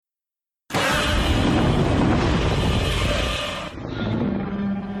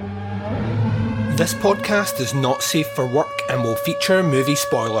This podcast is not safe for work and will feature movie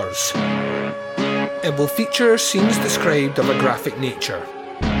spoilers. It will feature scenes described of a graphic nature.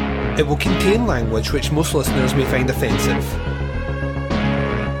 It will contain language which most listeners may find offensive.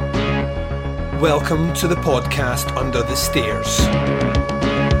 Welcome to the podcast Under the Stairs.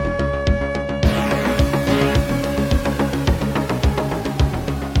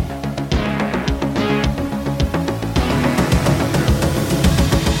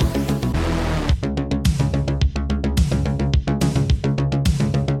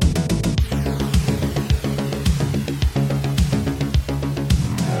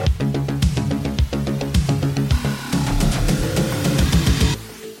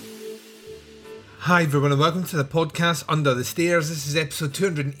 Hi everyone and welcome to the podcast Under the Stairs. This is episode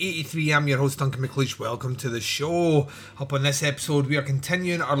 283. I'm your host Duncan McLeish. Welcome to the show. Up on this episode we are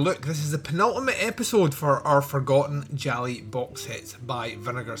continuing our look. This is the penultimate episode for our Forgotten Jali box sets by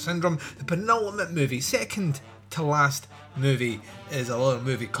Vinegar Syndrome. The penultimate movie, second to last movie, is a little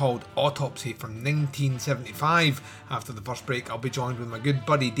movie called Autopsy from 1975. After the first break I'll be joined with my good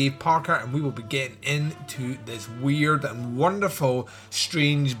buddy Dave Parker and we will be getting into this weird and wonderful,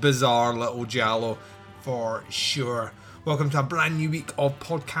 strange, bizarre little giallo for sure. Welcome to a brand new week of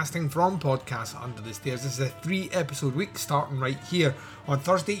podcasting from Podcast Under the Stairs. This is a 3-episode week starting right here. On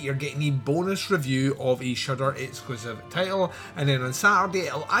Thursday you're getting a bonus review of a Shudder exclusive title, and then on Saturday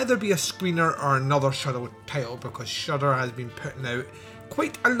it'll either be a screener or another Shudder title, because Shudder has been putting out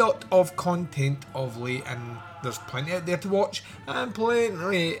quite a lot of content of late and there's plenty out there to watch and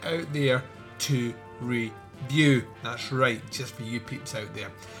plenty out there to review. That's right, just for you peeps out there.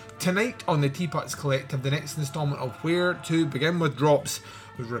 Tonight on the Teapots Collective, the next instalment of Where to Begin With drops,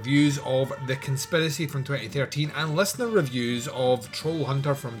 with reviews of The Conspiracy from 2013 and listener reviews of Troll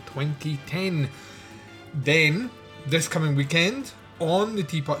Hunter from 2010. Then, this coming weekend, on the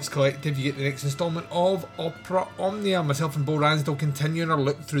Teapots Collective, you get the next instalment of Opera Omnia. Myself and Bo Ransdell continuing our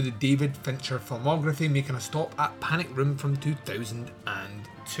look through the David Fincher filmography, making a stop at Panic Room from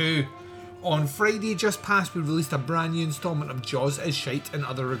 2002. On Friday just past, we released a brand new instalment of Jaws is Shite and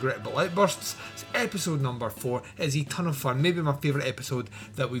Other Regrettable Outbursts. It's episode number 4. It's a ton of fun, maybe my favourite episode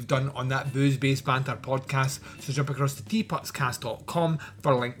that we've done on that booze-based banter podcast, so jump across to teapotscast.com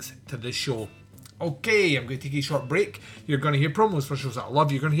for links to the show. Okay, I'm going to take a short break. You're going to hear promos for shows that I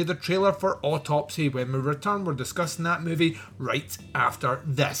love. You're going to hear the trailer for Autopsy. When we return, we're discussing that movie right after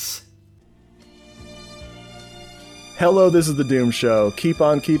this. Hello, this is The Doom Show. Keep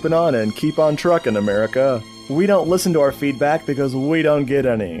on keeping on and keep on trucking, America. We don't listen to our feedback because we don't get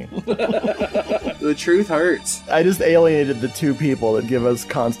any. The truth hurts. I just alienated the 2 people that give us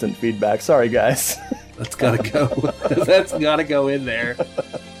constant feedback. Sorry, guys. That's gotta go. That's gotta go in there.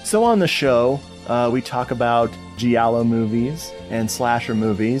 So on the show, we talk about giallo movies and slasher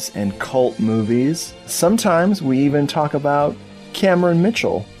movies and cult movies. Sometimes we even talk about Cameron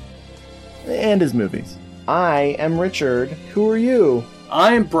Mitchell and his movies. I am Richard. Who are you?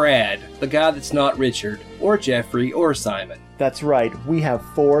 I am Brad, the guy that's not Richard, or Jeffrey, or Simon. That's right, we have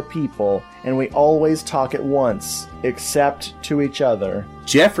 4 people, and we always talk at once, except to each other.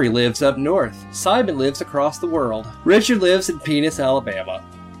 Jeffrey lives up north. Simon lives across the world. Richard lives in Penis, Alabama.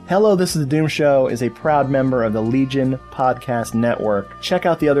 Hello, This is The Doom Show is a proud member of the Legion Podcast Network. Check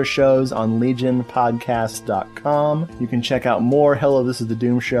out the other shows on legionpodcast.com. You can check out more Hello, This is The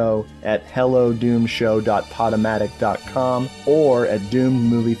Doom Show at hellodoomshow.podomatic.com or at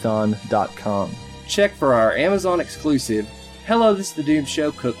doommoviethon.com. Check for our Amazon exclusive Hello, This is The Doom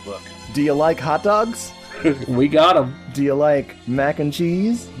Show cookbook. Do you like hot dogs? We got them. Do you like mac and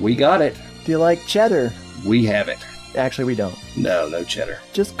cheese? We got it. Do you like cheddar? We have it. Actually, we don't. No cheddar.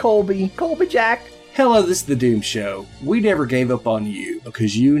 Just Colby. Colby Jack. Hello, this is The Doom Show. We never gave up on you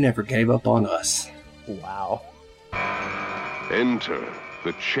because you never gave up on us. Wow. Enter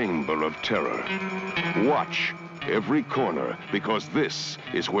the Chamber of Terror. Watch every corner, because this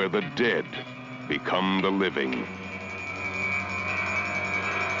is where the dead become the living.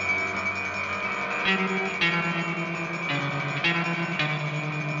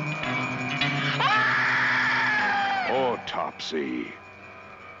 Autopsy.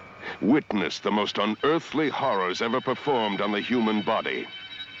 Witness the most unearthly horrors ever performed on the human body.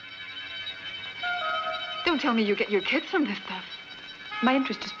 Don't tell me you get your kids from this stuff. My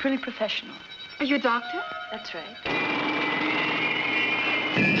interest is purely professional. Are you a doctor? That's right.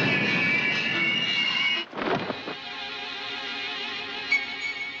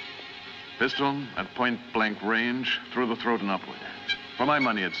 Pistol at point-blank range, through the throat and upward. For my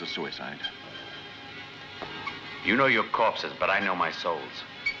money, it's a suicide. You know your corpses, but I know my souls.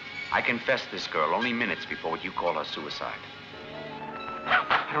 I confessed this girl only minutes before what you call her suicide.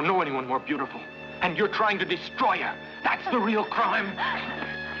 I don't know anyone more beautiful. and you're trying to destroy her. That's the real crime.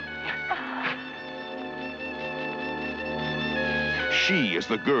 She is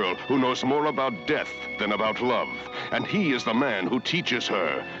the girl who knows more about death than about love, and he is the man who teaches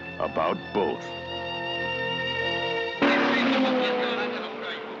her about both.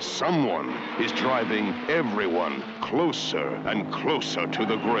 Someone is driving everyone closer and closer to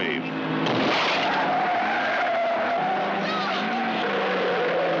the grave.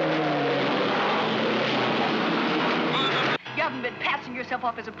 You haven't been passing yourself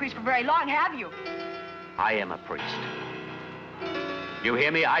off as a priest for very long, have you? I am a priest. You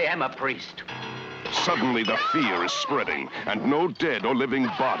hear me? I am a priest. Suddenly the fear is spreading, and no dead or living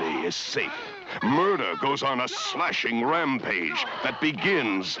body is safe. Murder goes on a slashing rampage that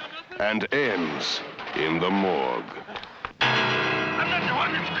begins and ends in the morgue. I'm not the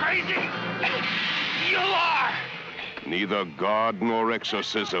one that's crazy. You are. Neither God nor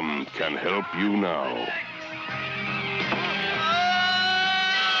exorcism can help you now.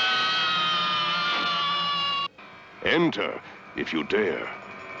 Enter, if you dare,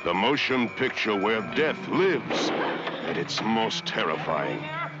 the motion picture where death lives at its most terrifying.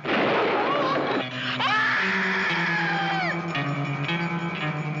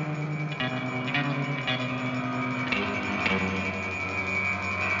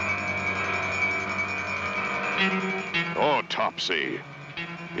 Autopsy.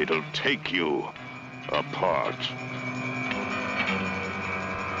 It'll take you apart.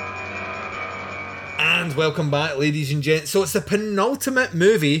 And welcome back, ladies and gents. So it's the penultimate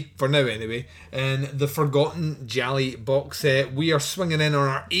movie, for now anyway, in the Forgotten Gialli box set. We are swinging in on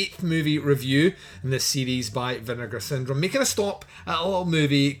our 8th movie review in this series by Vinegar Syndrome, making a stop at a little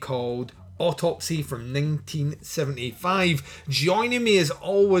movie called Autopsy from 1975. Joining me as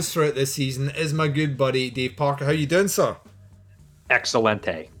always throughout this season is my good buddy Dave Parker. How you doing, sir?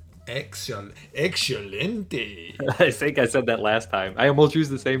 Excelente. Excelente. I think I said that last time. I almost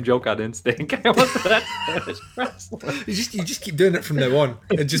used the same joke on Instinct. I almost said that. You just keep doing it from now on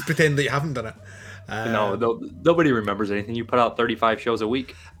and just pretend that you haven't done it. No, nobody remembers anything. You put out 35 shows a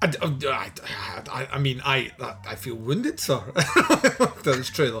week. I mean, I feel wounded, sir. That's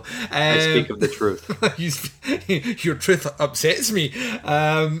true, though. I speak of the truth. Your truth upsets me.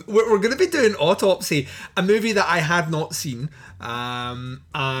 We're going to be doing Autopsy, a movie that I had not seen. And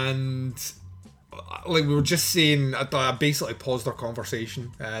like we were just saying, I basically paused our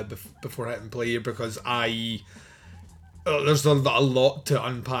conversation before hitting play here because there's a lot to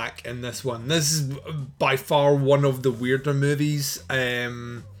unpack in this one. This is by far one of the weirder movies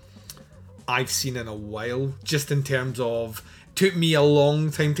I've seen in a while, just in terms of, took me a long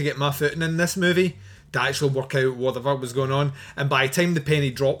time to get my footing in this movie, to actually work out what the fuck was going on. And by the time the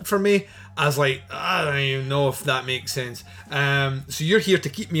penny dropped for me, I was like, I don't even know if that makes sense. So you're here to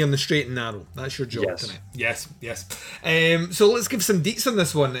keep me on the straight and narrow. That's your job tonight. Yes. So let's give some deets on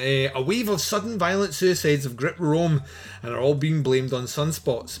this one. A wave of sudden violent suicides have gripped Rome and are all being blamed on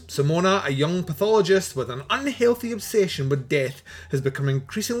sunspots. Simona, a young pathologist with an unhealthy obsession with death, has become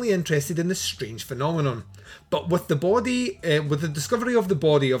increasingly interested in this strange phenomenon. But with the discovery of the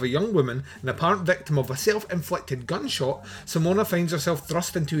body of a young woman, an apparent victim of a self-inflicted gunshot, Simona finds herself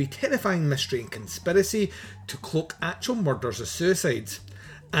thrust into a terrifying mystery and conspiracy to cloak actual murders as suicides.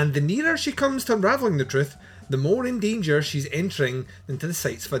 And the nearer she comes to unravelling the truth, the more in danger she's entering into the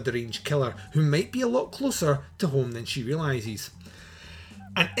sights of a deranged killer who might be a lot closer to home than she realises.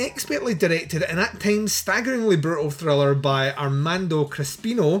 An expertly directed and at times staggeringly brutal thriller by Armando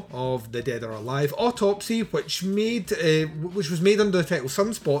Crispino of The Dead or Alive, Autopsy, which was made under the title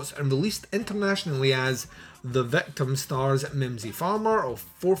Sunspots and released internationally as The Victim, stars Mimsy Farmer of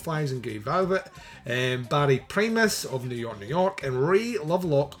 4 Fives and Grey Velvet, Barry Primus of New York, and Ray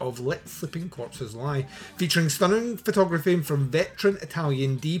Lovelock of Let Sleeping Corpses Lie, featuring stunning photography from veteran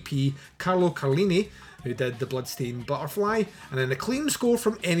Italian DP Carlo Carlini, who did The Bloodstained Butterfly, and an acclaimed score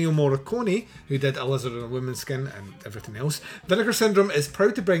from Ennio Morricone, who did A Lizard in a Woman's Skin and everything else. Vinegar Syndrome is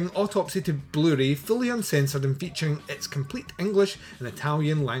proud to bring Autopsy to Blu-ray, fully uncensored and featuring its complete English and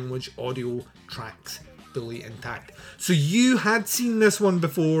Italian language audio tracks, fully intact. So you had seen this one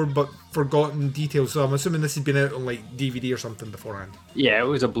before, but forgotten details, so I'm assuming this has been out on like DVD or something beforehand. Yeah, it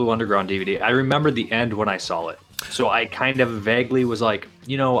was a Blue Underground DVD. I remember the end when I saw it. So I kind of vaguely was like,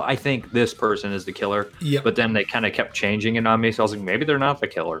 I think this person is the killer. Yep. But then they kind of kept changing it on me. So I was like, maybe they're not the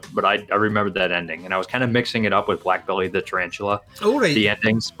killer. But I remembered that ending. And I was kind of mixing it up with Black Belly the Tarantula. Oh, right. The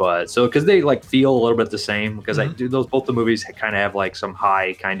endings. But so, because they like feel a little bit the same. Because I do both the movies kind of have like some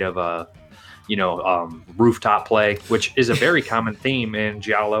high kind of rooftop play, which is a very common theme in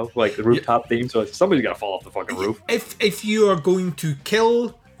Giallo, like the rooftop theme. So somebody's got to fall off the fucking roof. If you are going to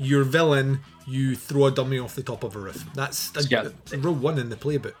kill your villain, you throw a dummy off the top of a roof. That's rule 1 in the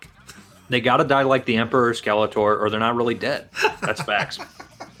playbook. They gotta die like the Emperor or Skeletor, or they're not really dead. That's facts.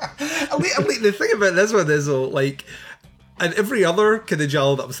 The thing about this one is, though, like, and every other kind of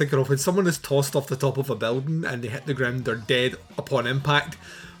Giallo that I was thinking of, when someone is tossed off the top of a building and they hit the ground, they're dead upon impact.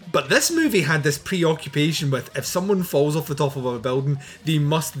 But this movie had this preoccupation with, if someone falls off the top of a building, they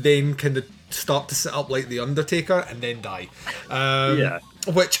must then kind of start to sit up like the Undertaker and then die.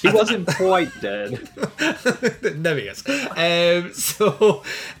 Which he wasn't quite dead. Now he is.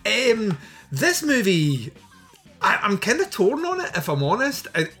 This movie, I'm kind of torn on it, if I'm honest,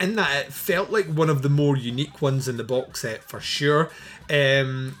 in that it felt like one of the more unique ones in the box set, for sure.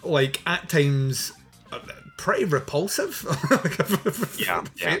 Like, at times, pretty repulsive.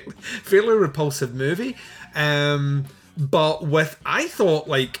 Fairly repulsive movie. But with, I thought,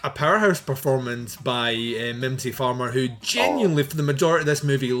 like, a powerhouse performance by Mimsy Farmer, who genuinely, for the majority of this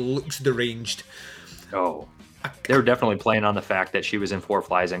movie, looks deranged. Oh. They were definitely playing on the fact that she was in Four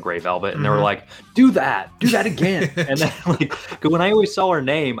Flies and Grey Velvet, and they were like, do that again. And then, like, when I always saw her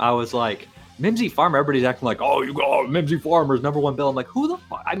name, I was like, Mimsy Farmer, everybody's acting like, oh, you go, Mimsy Farmer's #1 bill. I'm like, who the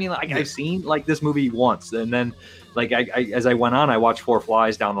fuck? I mean, like, I've seen, like, this movie once, and then, like, I as I went on, I watched Four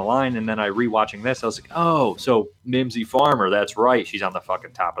Flies down the line, and then I rewatching this, I was like, oh, so Mimsy Farmer, that's right, she's on the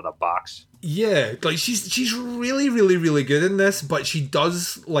fucking top of the box. Yeah, like, she's really, really, really good in this, but she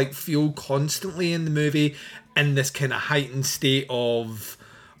does, like, feel constantly in the movie in this kind of heightened state of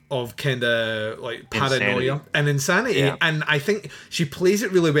kind of like paranoia and insanity. And I think she plays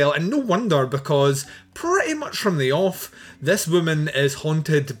it really well, and no wonder, because pretty much from the off, this woman is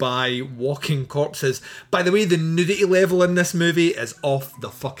haunted by walking corpses. By the way, the nudity level in this movie is off the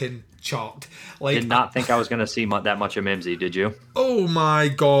fucking chart. Like, did not think I was going to see that much of Mimsy, did you? Oh my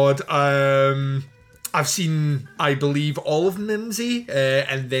god. I've seen, I believe, all of Mimsy,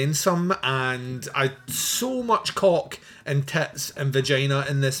 and then some, and so much cock and tits and vagina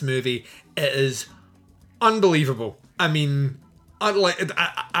in this movie. It is unbelievable. I mean, at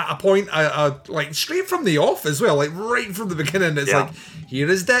a point, like, straight from the off as well, like, right from the beginning, it's like, here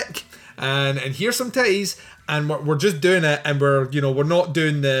is dick, and here's some titties, and we're just doing it, and we're not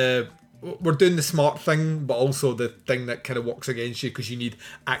doing we're doing the smart thing, but also the thing that kind of works against you, because you need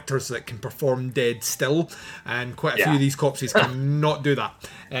actors that can perform dead still, and quite a few of these corpses cannot do that.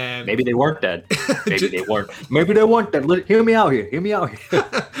 Maybe they weren't dead. Maybe they weren't. Maybe they weren't dead. Hear me out here.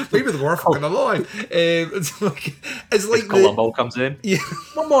 Maybe they were fucking alive. It's like Columbo comes in. Yeah.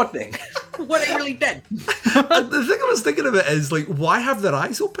 One more thing. Were they really dead? And the thing I was thinking about is, like, why have their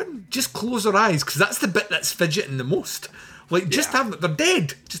eyes open? Just close their eyes, because that's the bit that's fidgeting the most. Like, just have them, they're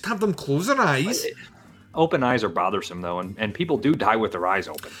dead. Just have them close their eyes. Open eyes are bothersome, though, and people do die with their eyes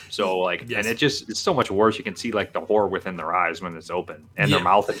open. So, like, and it's so much worse. You can see, like, the horror within their eyes when it's open. And their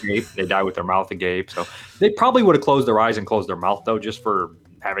mouth agape. They die with their mouth agape. So they probably would have closed their eyes and closed their mouth, though, just for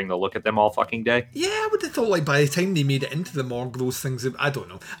having to look at them all fucking day. Yeah, I would have thought, like, by the time they made it into the morgue, those things, I don't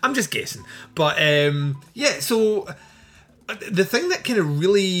know. I'm just guessing. But, so the thing that kind of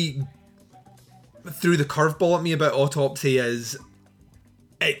really threw the curveball at me about Autopsy is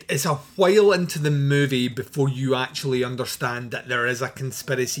it's a while into the movie before you actually understand that there is a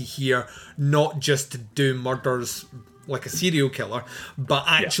conspiracy here, not just to do murders like a serial killer, but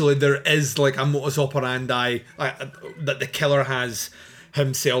actually there is, like, a modus operandi that the killer has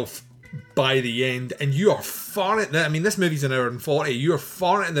himself by the end, and you are far at that. I mean, this movie's an hour and 40. You are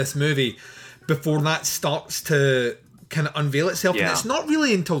far into this movie before that starts to kind of unveil itself, and it's not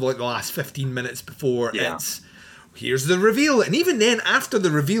really until, like, the last 15 minutes before here's the reveal. And even then, after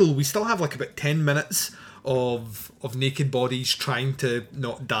the reveal, we still have, like, about 10 minutes of naked bodies trying to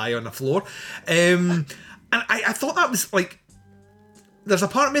not die on the floor. And I thought that was, like, there's a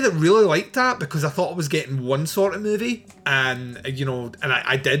part of me that really liked that, because I thought I was getting one sort of movie, and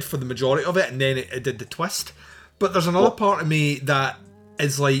I did for the majority of it, and then it did the twist. But there's another part of me that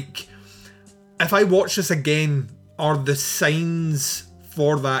is like, if I watch this again, are the signs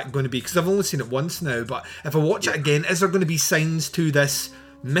for that going to be, because I've only seen it once now, but if I watch it again, is there going to be signs to this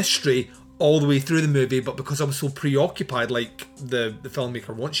mystery all the way through the movie? But because I was so preoccupied, like the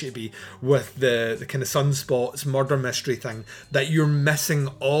filmmaker wants you to be, with the kind of sunspots murder mystery thing, that you're missing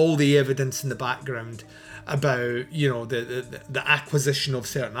all the evidence in the background about, the acquisition of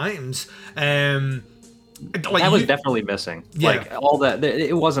certain items. Like, that was definitely missing. Like, all that,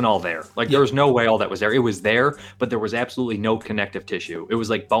 it wasn't all there. Like, there was no way all that was there. It was there, but there was absolutely no connective tissue. It was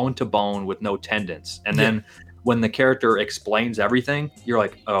like bone to bone with no tendons. And then when the character explains everything, you're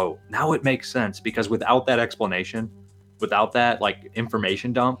like, oh, now it makes sense. Because without that explanation, without that, like,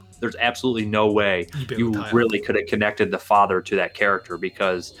 information dump, there's absolutely no way you really could have connected the father to that character,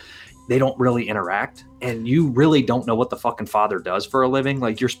 because they don't really interact, and you really don't know what the fucking father does for a living.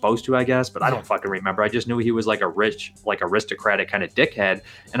 Like, you're supposed to, I guess, but I don't fucking remember. I just knew he was like a rich, like aristocratic kind of dickhead,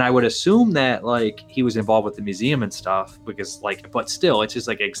 and I would assume that like he was involved with the museum and stuff because like, but still, it's just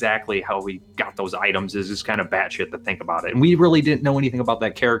like exactly how we got those items is just kind of batshit to think about it, and we really didn't know anything about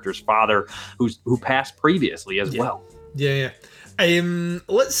that character's father who passed previously as well. Yeah.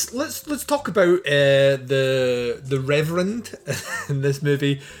 Let's talk about the Reverend in this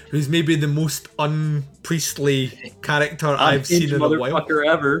movie, who's maybe the most unpriestly character I've seen in a while.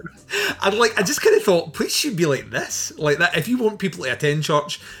 Ever. I just kind of thought priests should be like this, like that. If you want people to attend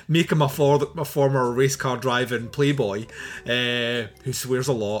church, make him a former race car driving playboy who swears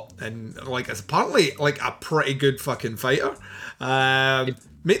a lot and like is apparently like a pretty good fucking fighter.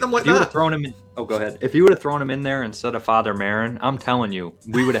 Make them like if you that. Would have thrown him in, oh, go ahead. If you would have thrown him in there instead of Father Marin, I'm telling you,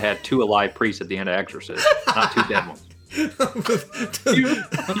 we would have had 2 alive priests at the end of Exorcist, not 2 dead ones.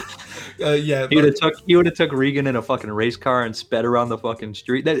 He would have took Regan in a fucking race car and sped around the fucking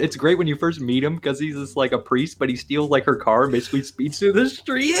street. It's great when you first meet him because he's just like a priest, but he steals like her car and basically speeds through the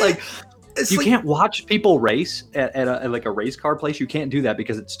street. Yeah. Like, you can't watch people race at like a race car place. You can't do that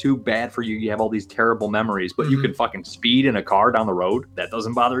because it's too bad for you. You have all these terrible memories, but you can fucking speed in a car down the road. That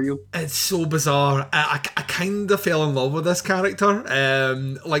doesn't bother you. It's so bizarre. I kind of fell in love with this character.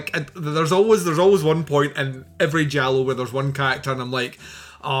 There's always one point in every Giallo where there's one character and I'm like,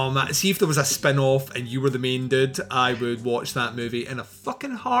 see if there was a spin-off and you were the main dude, I would watch that movie in a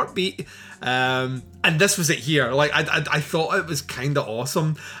fucking heartbeat. And this was it here. Like I thought it was kind of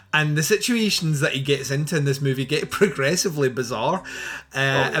awesome, and the situations that he gets into in this movie get progressively bizarre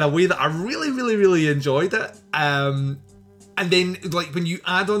in a way that I really, really, really enjoyed it. And then like when you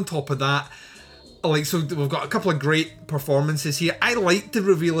add on top of that, like, so we've got a couple of great performances here. I liked the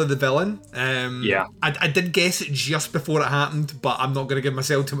reveal of the villain. I did guess it just before it happened, but I'm not going to give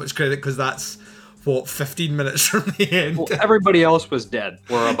myself too much credit because that's 15 minutes from the end. Well, everybody else was dead.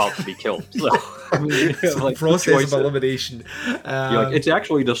 We're about to be killed. So, I mean, it's like process of elimination. It's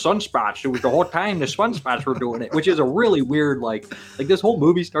actually the sunspots. It was the whole time the sunspots were doing it, which is a really weird, like this whole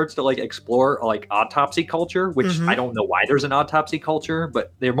movie starts to like explore like autopsy culture, which I don't know why there's an autopsy culture,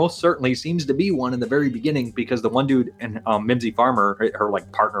 but there most certainly seems to be one in the very beginning because the one dude and Mimsy Farmer, her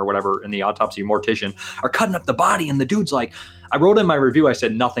like partner or whatever in the autopsy mortician, are cutting up the body, and the dude's like, I wrote in my review, I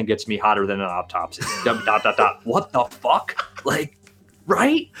said, nothing gets me hotter than an autopsy. ... What the fuck? Like,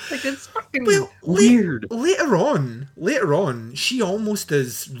 right? Like, it's fucking weird. Later on, she almost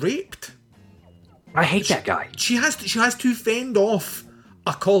is raped. I hate that guy. She has to fend off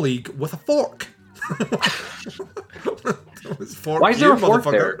a colleague with a fork. Why is there a fork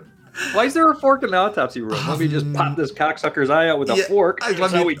there? Why is there a fork in the autopsy room? Let me just pop this cocksucker's eye out with a fork.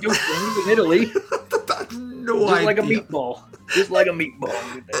 That's how we do things in Italy. Just like a meatball.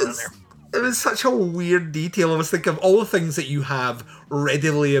 It was such a weird detail. I was thinking of all the things that you have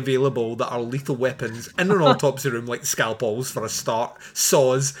readily available that are lethal weapons in an autopsy room, like scalpels for a start,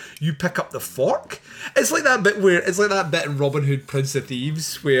 saws. You pick up the fork. It's like that bit in Robin Hood, Prince of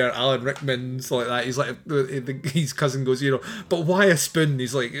Thieves, where Alan Rickman's like that. He's like, his cousin goes, but why a spoon?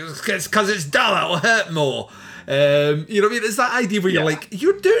 He's like, it's because it's dull. It'll hurt more. You know what I mean? It's that idea where you're like,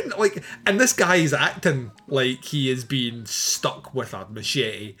 you're doing like, and this guy is acting like he is being stuck with a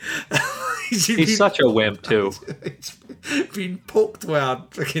machete. He's such a wimp too. Being poked with a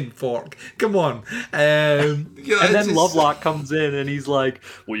freaking fork. Come on. And then Lovelock comes in and he's like,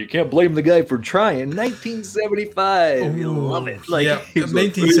 well, you can't blame the guy for trying. 1975. You love it. Like,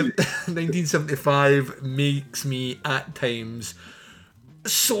 1975 makes me at times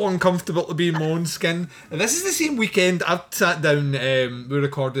so uncomfortable to be in my own skin. And this is the same weekend I've sat down, we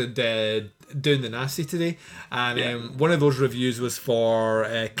recorded Doing the Nasty today, and one of those reviews was for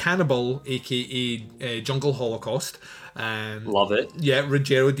Cannibal, aka Jungle Holocaust. Love it. Yeah,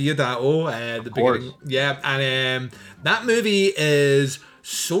 Ruggero Deodato. The beginning. Yeah, and that movie is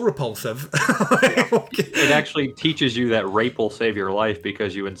so repulsive. It actually teaches you that rape will save your life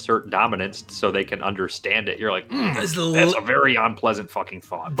because you insert dominance so they can understand it. You're like, that's a very unpleasant fucking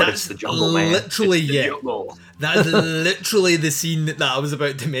thought. But it's the jungle, man. Literally, jungle. That is literally the scene that I was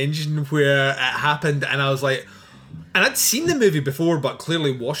about to mention where it happened, and I was like, and I'd seen the movie before, but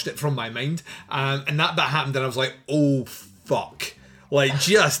clearly washed it from my mind. And that bit happened, and I was like, oh fuck, like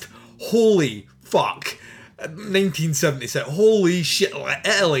just holy fuck. 1976. Holy shit, like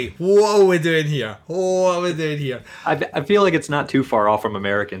Italy. What are we doing here? I feel like it's not too far off from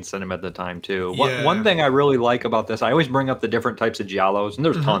American cinema at the time, too. One thing I really like about this, I always bring up the different types of giallos, and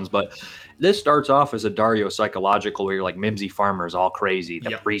there's tons, but this starts off as a Dario psychological where you're like, Mimsy Farmer is all crazy.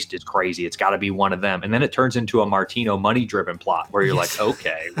 The priest is crazy. It's got to be one of them. And then it turns into a Martino money-driven plot where you're like,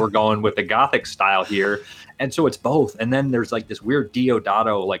 okay, we're going with the Gothic style here. And so it's both. And then there's like this weird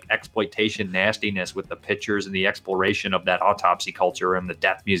Diodato like exploitation nastiness with the pictures and the exploration of that autopsy culture and the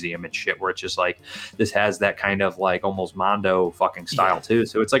death museum and shit, where it's just like, this has that kind of like almost Mondo fucking style too.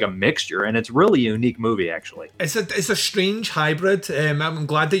 So it's like a mixture, and it's really a unique movie actually. It's a strange hybrid. I'm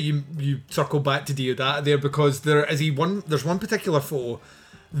glad that you circle back to Diodato there, because there's one particular photo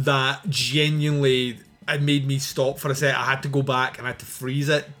that genuinely it made me stop for a sec. I had to go back and I had to freeze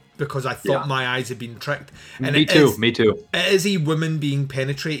it, because I thought my eyes had been tricked. And me too. It is a woman being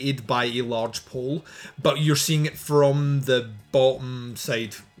penetrated by a large pole, but you're seeing it from the bottom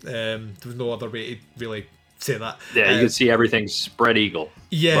side. There's no other way to really say that. Yeah, you can see everything spread eagle.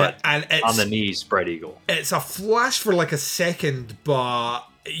 Yeah, and it's on the knees spread eagle. It's a flash for like a second, but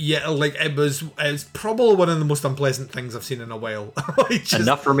yeah, like it was probably one of the most unpleasant things I've seen in a while.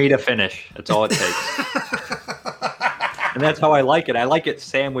 Enough for me to finish. That's all it takes. And that's how I like it. I like it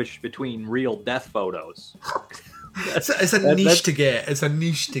sandwiched between real death photos. It's a niche to get. It's a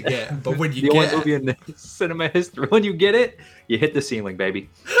niche to get. But when you the get only movie in the cinema history, when you get it, you hit the ceiling, baby.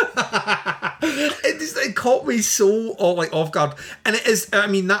 It caught me so off guard, and it is. I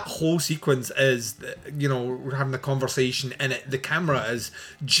mean, that whole sequence is, we're having a conversation, and the camera is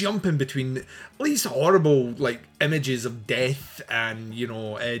jumping between these horrible like images of death and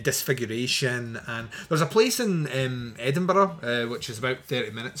disfiguration. And there's a place in Edinburgh, which is about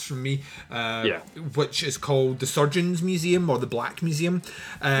 30 minutes from me, which is called the Surgeons Museum or the Black Museum,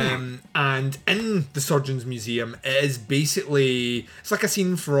 and in the Surgeons Museum it is basically, it's like a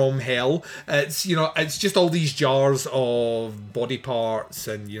scene from hell. It's just all these jars of body parts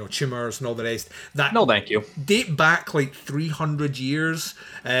and tumors and all the rest that thank you date back like 300 years,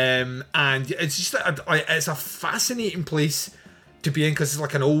 and it's just it's a fascinating place to be in, because it's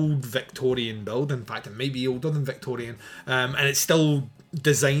like an old Victorian building. In fact, it may be older than Victorian, and it's still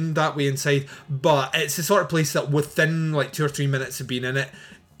designed that way inside, but it's the sort of place that within like 2 or 3 minutes of being in it,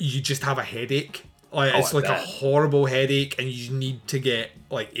 you just have a headache. It's like a horrible headache, and you need to get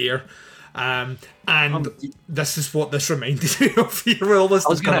like air. And this is what this reminded me of here with all this. I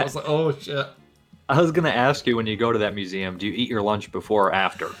was like, oh shit. I was going to ask you, when you go to that museum, do you eat your lunch before or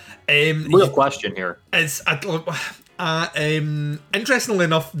after? Real question here. It's interestingly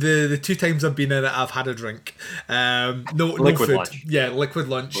enough, the 2 times I've been in it, I've had a drink. No food. Lunch. Yeah, liquid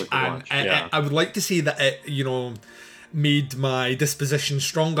lunch. I would like to say that it, made my disposition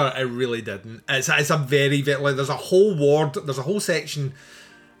stronger. It really didn't. It's a very, very, like, there's a whole ward, there's a whole section,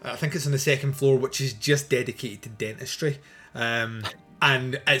 I think it's on the 2nd floor, which is just dedicated to dentistry.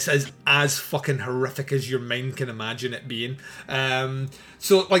 And it's as fucking horrific as your mind can imagine it being.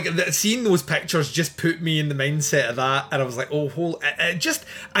 So like seeing those pictures just put me in the mindset of that, and I was like, oh, what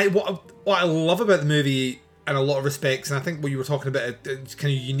I love about the movie in a lot of respects, and I think what you were talking about, it's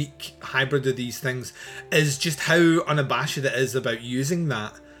kind of unique hybrid of these things, is just how unabashed it is about using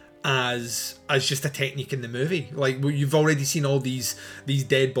that as just a technique in the movie. Like, you've already seen all these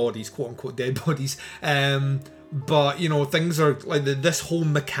dead bodies, quote unquote dead bodies, but things are like this whole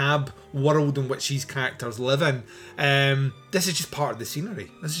macabre world in which these characters live in. This is just part of the scenery.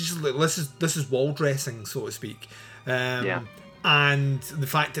 This is wall dressing, so to speak. And the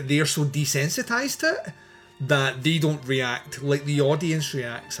fact that they're so desensitized to it that they don't react like the audience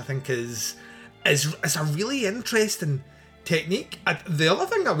reacts, I think is a really interesting technique. The other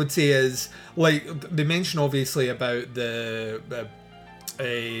thing I would say is, like, they mention obviously about the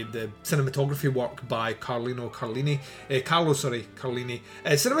cinematography work by Carlo Carlini.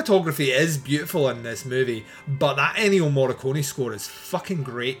 Cinematography is beautiful in this movie, but that Ennio Morricone score is fucking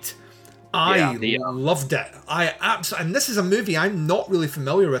great. I loved it. And this is a movie I'm not really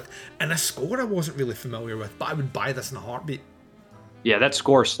familiar with, and a score I wasn't really familiar with, but I would buy this in a heartbeat. Yeah, that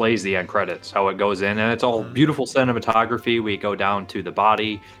score slays the end credits, how it goes in, and it's all beautiful cinematography. We go down to the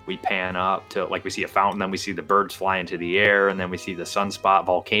body, we pan up to, like, we see a fountain, then we see the birds fly into the air, and then we see the sunspot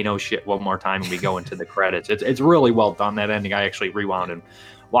volcano shit one more time, and we go into the credits. It's really well done, that ending. I actually rewound and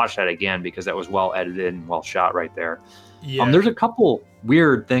watched that again because that was well edited and well shot right there. Yeah. There's a couple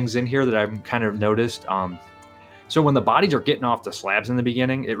weird things in here that I've kind of noticed. So when the bodies are getting off the slabs in the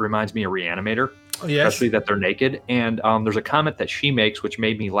beginning, it reminds me of Reanimator. Oh, yes. Especially that they're naked. And there's a comment that she makes which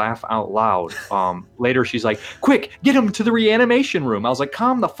made me laugh out loud. Later she's like, quick, get him to the reanimation room. I was like,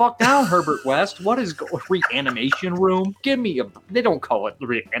 calm the fuck down, Herbert West. What is reanimation room? They don't call it the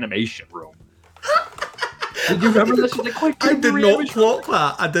reanimation room. Did you remember this? She's like, quick, I did not clock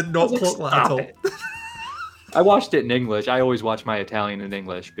that. I did not clock that at all. I watched it in English. I always watch my Italian in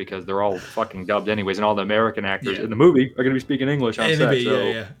English because they're all fucking dubbed anyways, and all the American actors in the movie are going to be speaking English on set. So.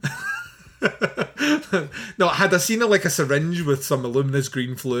 Yeah. No, had I seen like a syringe with some luminous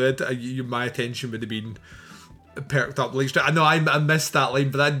green fluid, my attention would have been perked up. Like, I know I missed that line,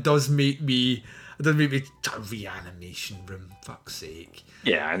 but that does make me reanimation room. Fuck's sake.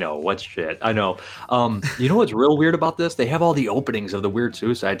 Yeah, I know. What shit? I know. You know what's real weird about this? They have all the openings of the weird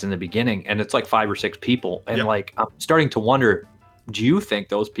suicides in the beginning, and it's like 5 or 6 people, and like I'm starting to wonder. Do you think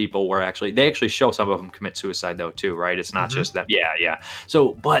those people were they actually show some of them commit suicide though too, right? It's not just them. Yeah.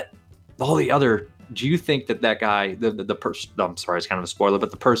 So, but all the other, do you think that guy, the person, I'm sorry, it's kind of a spoiler, but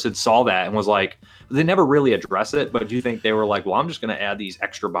the person saw that and was like, they never really address it, but do you think they were like, well, I'm just going to add these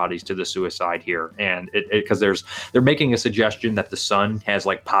extra bodies to the suicide here? And because they're making a suggestion that the sun has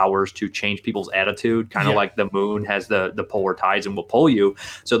like powers to change people's attitude, kind of like the moon has the polar tides and will pull you.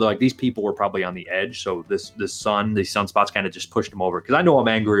 So they're like, these people were probably on the edge. So these sunspots kind of just pushed them over. Because I know I'm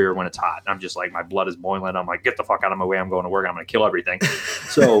angrier when it's hot. I'm just like, my blood is boiling. I'm like, get the fuck out of my way. I'm going to work. I'm going to kill everything.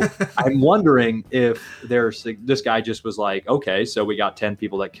 So I'm wondering if this guy just was like, okay, so we got 10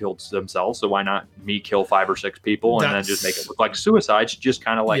 people that killed themselves. So why not me kill 5 or 6 people and then just make it look like suicides, just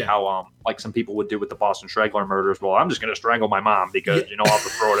kind of like how like some people would do with the Boston Strangler murders. Well, I'm just going to strangle my mom because I'll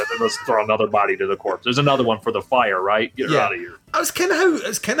just throw it and let's throw another body to the corpse. There's another one for the fire, right? Get her out of here. It's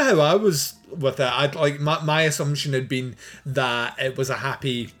kind of how I was with it. I'd like my assumption had been that it was a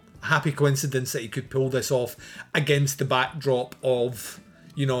happy coincidence that he could pull this off against the backdrop of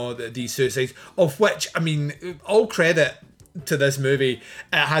these suicides, of which, I mean, all credit to this movie,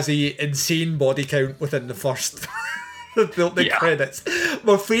 it has a insane body count within the first the credits.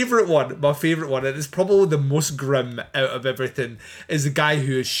 My favourite one, and it's probably the most grim out of everything, is the guy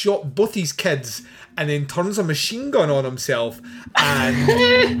who has shot both his kids and then turns a machine gun on himself, and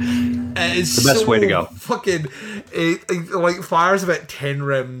it is the best way to go. Fucking, like fires about 10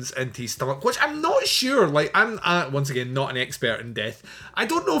 rounds into his stomach, which I'm not sure. Like, I'm once again not an expert in death. I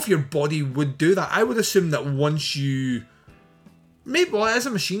don't know if your body would do that. I would assume that once you. Maybe, well, it is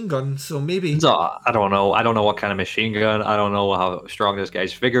a machine gun, so maybe. So, I don't know. I don't know what kind of machine gun. I don't know how strong this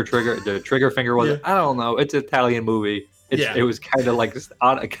guy's trigger finger was. I don't know. It's an Italian movie. It was kind of like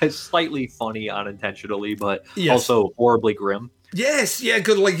slightly funny unintentionally, but also horribly grim. Yes, yeah,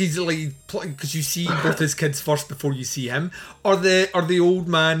 good. Like he's like, because you see both his kids first before you see him, or the old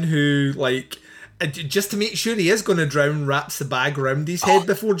man who like. Just to make sure he is going to drown, wraps the bag around his head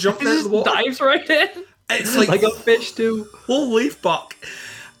before jumping out of the water. Dives right in. It's like a fish too. Holy fuck!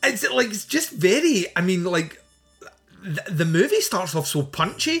 It's just very. I mean, like the movie starts off so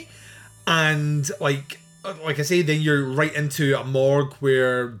punchy, and like I say, then you're right into a morgue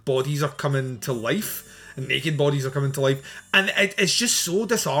where bodies are coming to life, and naked bodies are coming to life, and it's just so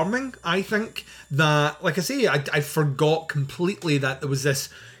disarming. I think that, like I say, I forgot completely that there was this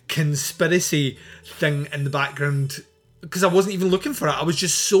conspiracy thing in the background. Because I wasn't even looking for it. I was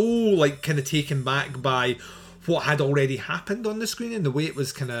just so like kind of taken back by what had already happened on the screen and the way it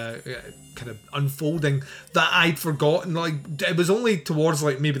was kind of unfolding that I'd forgotten. Like, it was only towards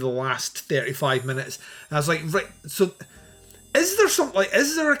like maybe the last 35 minutes. And I was like, right, so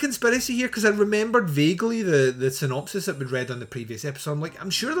is there a conspiracy here? Because I remembered vaguely the synopsis that we'd read on the previous episode.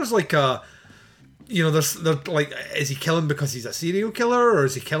 I'm sure there's like a. There's like, is he killing because he's a serial killer, or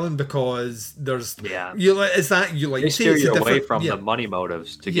is he killing because there's is that you like? They steer you away from the money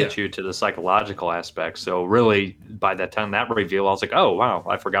motives to get you to the psychological aspects. So really, by that time that reveal, I was like, oh wow,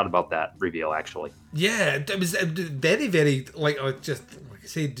 I forgot about that reveal actually. Yeah, it was very, very like just. I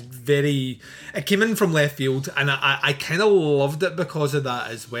said, it came in from left field, and I kind of loved it because of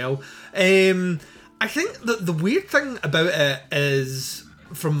that as well. I think the weird thing about it is,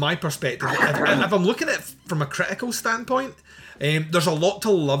 from my perspective, if I'm looking at it from a critical standpoint, there's a lot to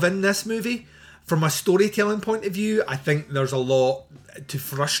love in this movie. From a storytelling point of view, I think there's a lot to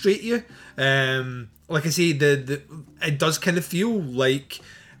frustrate you. Like I say, it does kind of feel like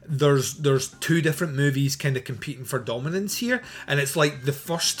there's 2 different movies kind of competing for dominance here, and it's like the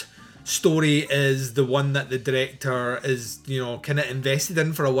first story is the one that the director is kind of invested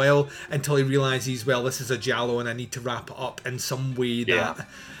in for a while until he realizes, well, this is a giallo and I need to wrap it up in some way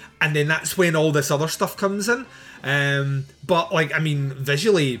and then that's when all this other stuff comes in. But like, I mean,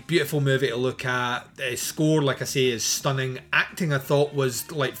 visually beautiful movie to look at. Score, like I say, is stunning. Acting, I thought,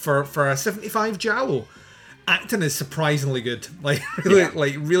 was like for a 75 giallo, acting is surprisingly good, like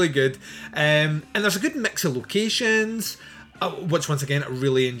really good. And there's a good mix of locations, which once again I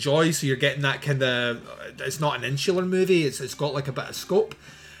really enjoy. So you're getting that kind of, it's not an insular movie, it's got like a bit of scope.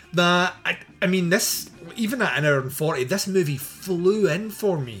 That I mean, this, even at an hour and 40, this movie flew in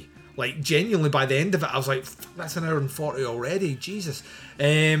for me. Like, genuinely, by the end of it, I was like, that's an hour and 40 already, Jesus.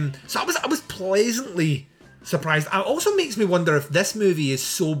 So I was pleasantly surprised. It also makes me wonder if this movie is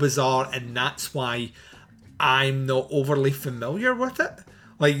so bizarre and that's why I'm not overly familiar with it.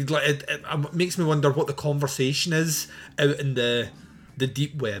 Like it makes me wonder what the conversation is out in the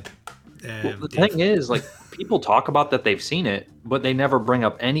deep web. Well, the thing is, like, people talk about that they've seen it, but they never bring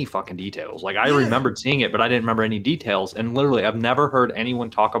up any fucking details. Like, I remembered seeing it, but I didn't remember any details. And literally, I've never heard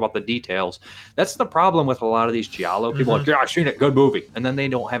anyone talk about the details. That's the problem with a lot of these Giallo people. Like, yeah, I've seen it, good movie. And then they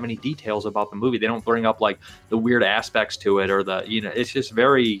don't have any details about the movie. They don't bring up, like, the weird aspects to it or the, it's just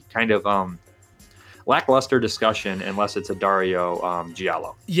very kind of lackluster discussion unless it's a Dario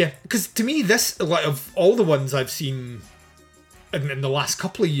Giallo. Yeah, because to me, this, like, of all the ones I've seen in the last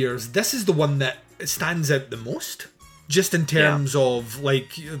couple of years, this is the one that stands out the most, just in terms of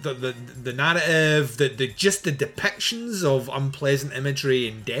like the narrative, the just the depictions of unpleasant imagery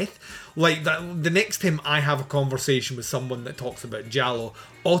and death. Like the next time I have a conversation with someone that talks about Giallo,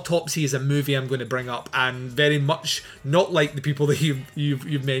 Autopsy is a movie I'm going to bring up, and very much not like the people that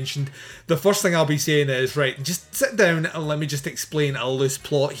you've mentioned. The first thing I'll be saying is, right, just sit down and let me just explain a loose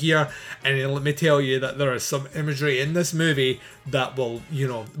plot here, and then let me tell you that there is some imagery in this movie that will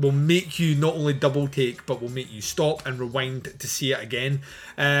make you not only double take, but will make you stop and rewind to see it again.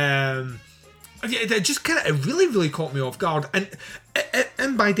 It just kind of really, really caught me off guard,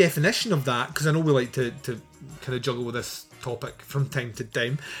 and by definition of that, because I know we like to kind of juggle with this topic from time to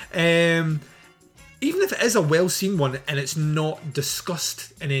time, even if it is a well-seen one and it's not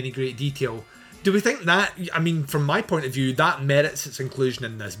discussed in any great detail, do we think that, I mean, from my point of view, that merits its inclusion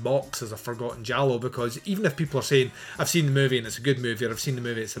in this box as a forgotten Giallo? Because even if people are saying, I've seen the movie and it's a good movie, or I've seen the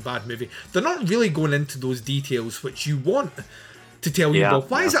movie, it's a bad movie, they're not really going into those details which you want to tell you, well,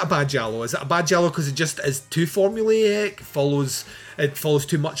 why is it a bad Giallo? Is it a bad Giallo because it just is too formulaic, it follows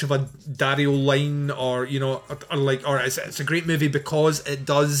too much of a Dario line, or or it's a great movie because it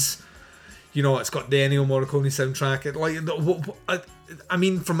does, it's got the Ennio Morricone soundtrack. I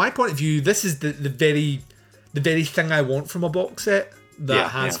mean, from my point of view, this is the very thing I want from a box set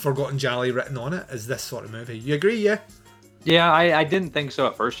that has Forgotten Giallo written on it, is this sort of movie. You agree? Yeah. Yeah, I didn't think so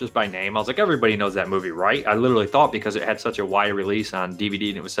at first, just by name. I was like, everybody knows that movie, right? I literally thought because it had such a wide release on DVD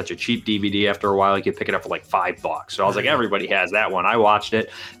and it was such a cheap DVD, after a while you could pick it up for like $5. So I was like, everybody has that one. I watched it,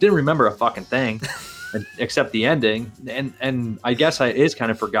 didn't remember a fucking thing except the ending. And I guess it is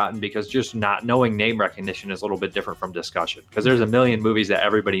kind of forgotten because just not knowing name recognition is a little bit different from discussion. Because there's a million movies that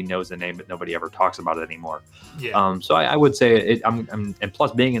everybody knows the name, but nobody ever talks about it anymore. Yeah. So I would say and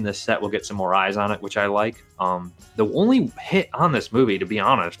plus being in this set, we'll get some more eyes on it, which I like. The only hit on this movie, to be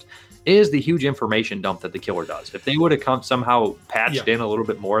honest, is the huge information dump that the killer does. If they would have somehow patched in a little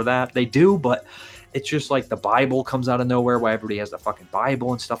bit more of that, they do, but it's just like the Bible comes out of nowhere, where everybody has the fucking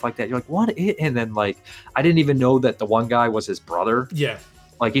Bible and stuff like that. You're like, what? And then, like, I didn't even know that the one guy was his brother. Yeah.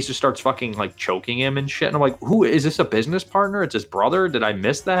 Like, he just starts fucking, like, choking him and shit. And I'm like, who is this, a business partner? It's his brother? Did I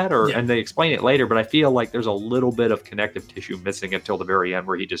miss that? And they explain it later, but I feel like there's a little bit of connective tissue missing until the very end,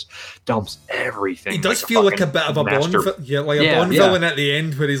 where he just dumps everything. He does feel like a bit of a Bond villain at the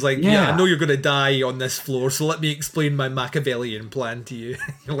end, where he's like, I know you're going to die on this floor, so let me explain my Machiavellian plan to you.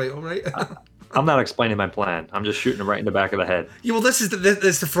 You're like, all right. I'm not explaining my plan. I'm just shooting him right in the back of the head. Yeah, well, this is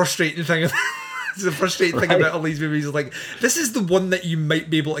the frustrating thing. It's the frustrating thing about all these movies. Like, this is the one that you might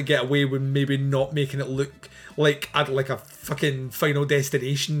be able to get away with maybe not making it look like a fucking Final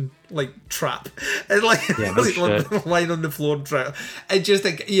Destination trap, and lying on the floor trap. It just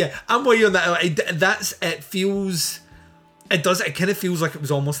I'm with you on that. It kind of feels like it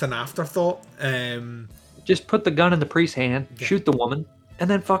was almost an afterthought. Just put the gun in the priest's hand, shoot the woman, and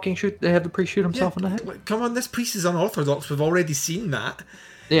then fucking have the priest shoot himself in the head. Like, come on, this priest is unorthodox. We've already seen that.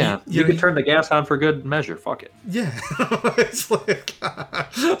 Yeah, you can turn the gas on for good measure. Fuck it. Yeah, it's like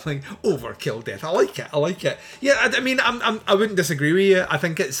overkill death. I like it. Yeah, I mean, I wouldn't disagree with you. I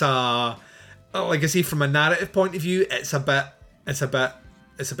think it's like I say, from a narrative point of view, it's a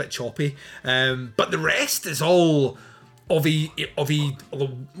bit choppy. But the rest is all of a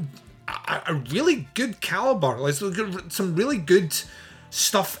really good caliber. Like, some really good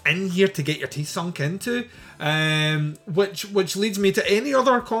stuff in here to get your teeth sunk into, which leads me to any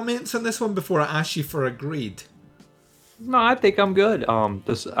other comments on this one before I ask you for a grade. No, I think I'm good.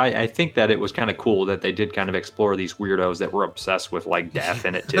 I think that it was kind of cool that they did kind of explore these weirdos that were obsessed with like death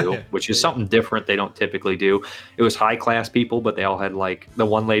in it too, which is something different they don't typically do. It was high class people, but they all had, like, the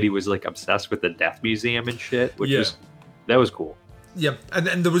one lady was like obsessed with the death museum and shit, which was cool. Yeah,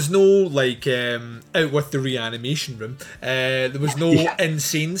 and there was no like out with the reanimation room. There was no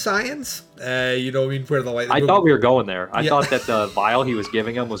insane science. You know what I mean? Where I thought we were going there. I thought that the vial he was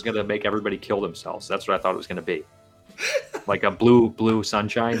giving him was going to make everybody kill themselves. That's what I thought it was going to be. Like a blue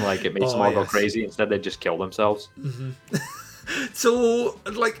sunshine, like it made them all go crazy. Instead, they just kill themselves. Mm-hmm. So,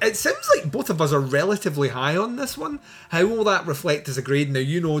 like, it seems like both of us are relatively high on this one. How will that reflect as a grade? Now,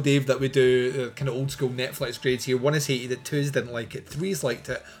 you know, Dave, that we do kind of old school Netflix grades here. 1 is hated it, 2 is didn't like it, 3 is liked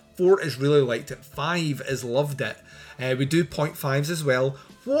it, 4 is really liked it, 5 is loved it. We do 0.5s as well.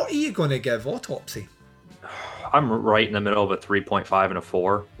 What are you going to give Autopsy? I'm right in the middle of a 3.5 and a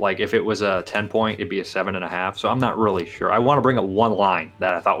 4. Like, if it was a 10 point, it'd be a 7.5. So I'm not really sure. I want to bring up one line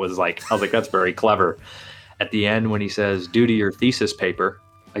that I thought was like, I was like, that's very clever. At the end, when he says, due to your thesis paper,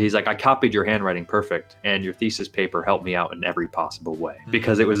 he's like, I copied your handwriting perfect, and your thesis paper helped me out in every possible way.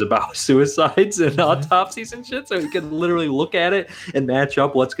 Because it was about suicides and autopsies and shit, so he could literally look at it and match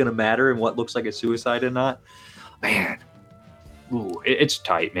up what's going to matter and what looks like a suicide and not. Man, ooh, it's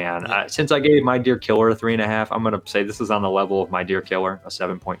tight, man. Since I gave My Dear Killer a 3.5, I'm going to say this is on the level of My Dear Killer, a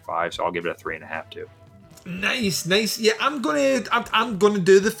 7.5, so I'll give it a 3.5 too. Nice. Yeah, I'm gonna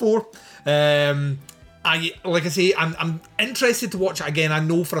do the 4. I'm interested to watch it again. I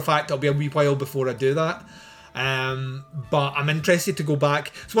know for a fact it'll be a wee while before I do that. But I'm interested to go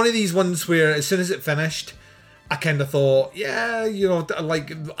back. It's one of these ones where as soon as it finished, I kind of thought, yeah, you know,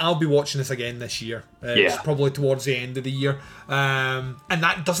 like I'll be watching this again this year. It's probably towards the end of the year. And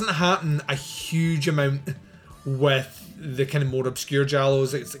that doesn't happen a huge amount with the kind of more obscure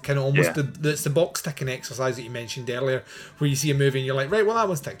giallos. It's kind of almost it's the box ticking exercise that you mentioned earlier, where you see a movie and you're like, right, well, that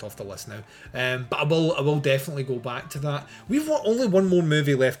one's ticked off the list now. But I will definitely go back to that. We've got only one more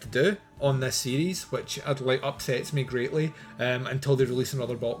movie left to do on this series, which upsets me greatly until they release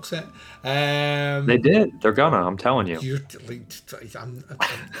another box set. They did. They're gonna. I'm telling you.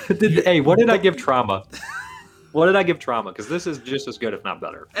 Hey, what did I give Trauma? What did I give Trauma? Because this is just as good, if not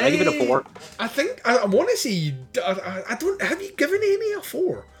better. Did I give it a 4? I think I want to say I don't. Have you given any a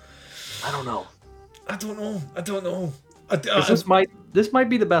 4? I don't know. I don't know. This might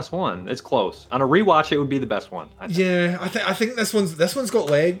be the best one. It's close. On a rewatch, it would be the best one. I think this one's got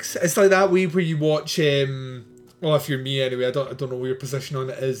legs. It's like that way where you watch. Well, if you're me anyway, I don't know what your position on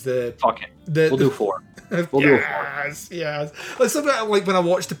it is. Fuck it. We'll do 4. We'll do a 4. Yes. It's a bit like when I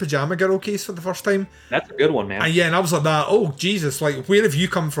watched the Pajama Girl case for the first time. That's a good one, man. And I was like that. Oh Jesus! Like, where have you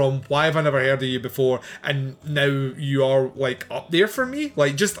come from? Why have I never heard of you before? And now you are like up there for me,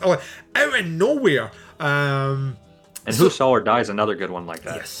 like just out of nowhere. And Who Saw Her Die is another good one like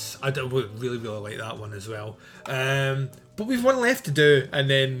that. Yes, I would really like that one as well. But we've one left to do, and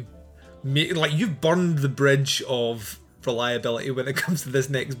then. Like, you've burned the bridge of reliability when it comes to this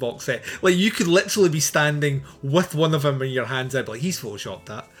next box set. Like, you could literally be standing with one of them in your hands. I'd be like, he's photoshopped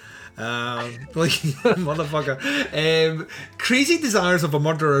that. Like, motherfucker. Crazy Desires of a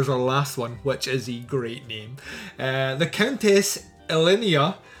Murderer is our last one, which is a great name. The Countess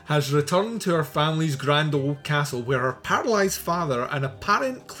Elenia has returned to her family's grand old castle, where her paralysed father, an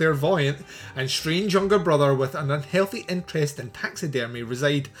apparent clairvoyant, and strange younger brother with an unhealthy interest in taxidermy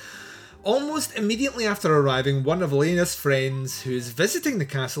reside. Almost immediately after arriving, one of Elena's friends who is visiting the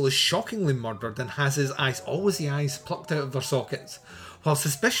castle is shockingly murdered and has his eyes, always the eyes, plucked out of their sockets. While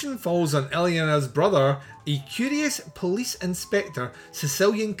suspicion falls on Elena's brother, a curious police inspector,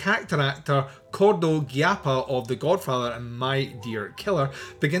 Sicilian character actor Cordo Giappa of The Godfather and My Dear Killer,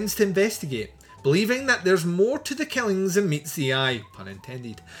 begins to investigate, believing that there's more to the killings than meets the eye, pun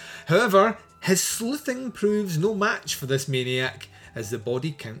intended. However, his sleuthing proves no match for this maniac, as the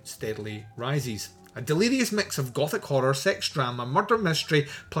body count steadily rises. A delirious mix of gothic horror, sex drama, murder mystery,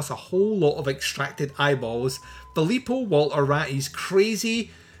 plus a whole lot of extracted eyeballs, Filippo Walter Ratti's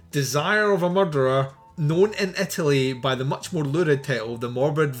Crazy Desire of a Murderer, known in Italy by the much more lurid title The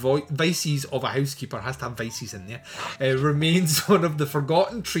Morbid Vices of a Housekeeper, has to have vices in there, remains one of the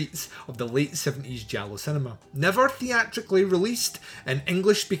forgotten treats of the late 70s giallo cinema. Never theatrically released in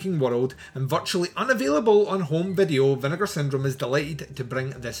English-speaking world and virtually unavailable on home video, Vinegar Syndrome is delighted to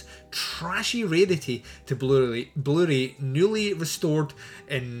bring this trashy rarity to Blu-ray newly restored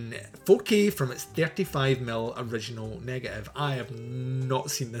in 4K from its 35mm original negative. I have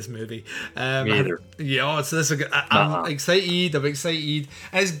not seen this movie. Me either. Yeah, so this is I'm excited.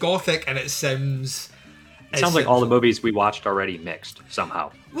 It's gothic and it sounds. It sounds like all the movies we watched already mixed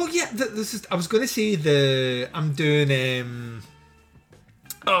somehow. Well, yeah. This is. I was going to say I'm doing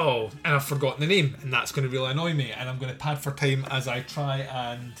Oh, and I've forgotten the name, and that's going to really annoy me, and I'm going to pad for time as I try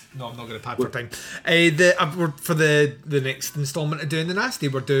and... No, I'm not going to pad for time. For the next instalment of Doing the Nasty,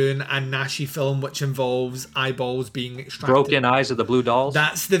 we're doing a Nashi film which involves eyeballs being extracted. Broken Eyes of the Blue Dolls?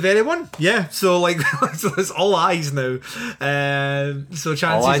 That's the very one, yeah. So, like, so it's all eyes now. So chances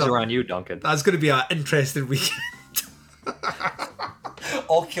all eyes are on you, Duncan. That's going to be an interesting weekend.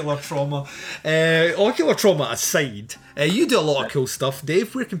 Ocular trauma. Ocular trauma aside, you do a lot of cool stuff,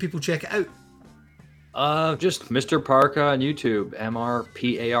 Dave. Where can people check it out? Just Mr. Parka on YouTube,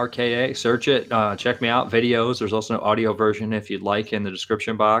 MRPARKA. Search it. Check me out. Videos. There's also an audio version if you'd like in the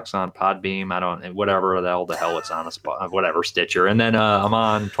description box on Podbeam. Whatever the hell it's on, whatever, Stitcher. And then I'm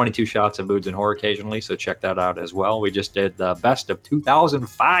on 22 Shots of Moods and Horror occasionally, so check that out as well. We just did the best of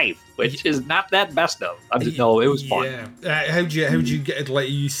 2005, which is not that best of. No, it was fun. Yeah. How'd you get it? Like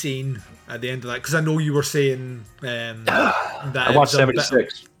you seen at the end of that? Because I know you were saying that I watched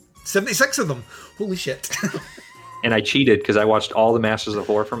 76. 76 of them. Holy shit. And I cheated because I watched all the Masters of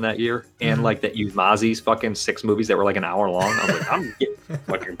Horror from that year and like that Mazi's fucking 6 movies that were like an hour long. I was like, I'm getting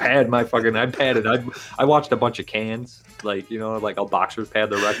fucking I padded. I watched a bunch of cans, like, you know, like a boxer's pad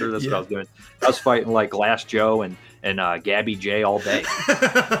the record. That's what I was doing. I was fighting like Glass Joe and Gabby J all day.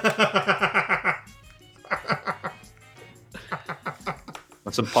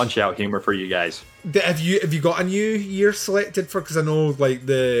 That's some punch out humor for you guys. Have you got a new year selected for? Because I know like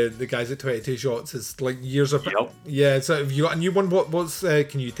the guys at 22 Shots is like years of yeah. So have you got a new one? What's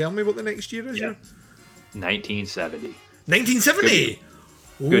can you tell me what the next year is? Yeah, 1970. 1970.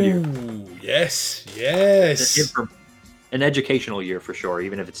 Good year. Ooh, yes. An educational year for sure,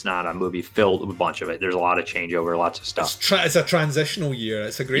 even if it's not a movie filled with a bunch of it. There's a lot of changeover, lots of stuff. It's a transitional year.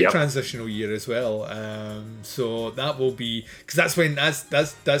 It's a great transitional year as well. So that will be, because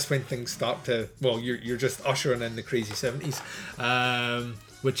that's when things start to, well, you're just ushering in the crazy 70s,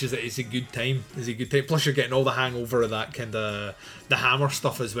 which is a good time. Plus you're getting all the hangover of that kind of the Hammer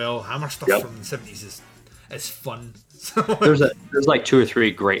stuff as well. Hammer stuff from the 70s is fun. There's like 2 or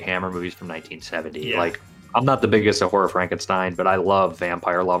 3 great Hammer movies from 1970. Yeah. Like, I'm not the biggest of horror Frankenstein, but I love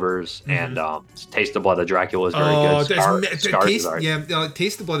Vampire Lovers, and Taste of Blood of Dracula is very good.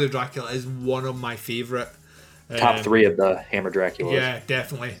 Taste of Blood of Dracula is one of my favourite. Top 3 of the Hammer Draculas. Yeah,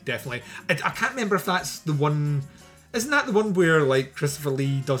 definitely. I can't remember if that's the one. Isn't that the one where like Christopher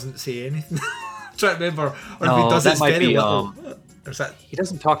Lee doesn't say anything? I'm trying to remember. Or if he does, it's very little. He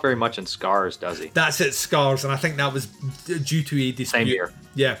doesn't talk very much in Scars, does he? That's it, Scars, and I think that was due to a dispute. Same year.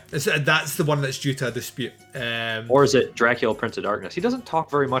 Yeah, that's the one that's due to a dispute. Or is it Dracula, Prince of Darkness? He doesn't talk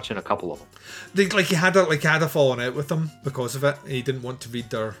very much in a couple of them. He had a falling out with them because of it. He didn't want to read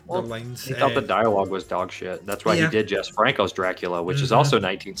their lines. He thought the dialogue was dog shit. That's why he did Jess Franco's Dracula, which is also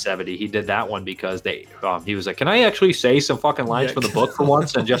 1970. He did that one because he was like, "Can I actually say some fucking lines from the book for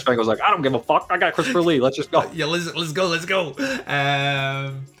once?" And Jess Franco was like, "I don't give a fuck. I got Christopher Lee. Let's just go." Yeah, let's go.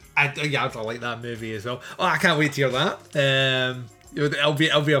 I like that movie as well. Oh, I can't wait to hear that. It'll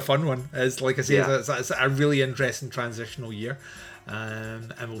be a fun one. It's like I say, it's a really interesting transitional year,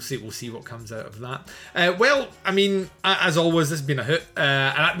 and we'll see what comes out of that. Well, I mean, as always, this has been a hoot,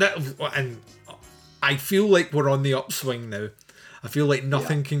 and I feel like we're on the upswing now. I feel like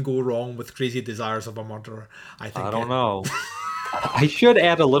nothing can go wrong with Crazy Desires of a Murderer. I don't know. I should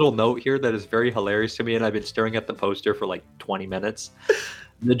add a little note here that is very hilarious to me, and I've been staring at the poster for like 20 minutes.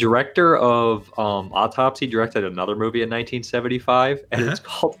 The director of Autopsy directed another movie in 1975, and it's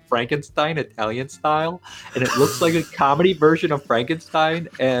called Frankenstein Italian Style, and it looks like a comedy version of Frankenstein,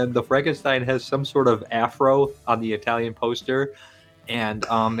 and the Frankenstein has some sort of afro on the Italian poster, and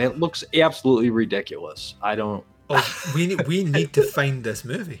it looks absolutely ridiculous. We need to find this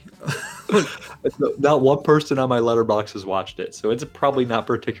movie. Not one person on my letterbox has watched it, so it's probably not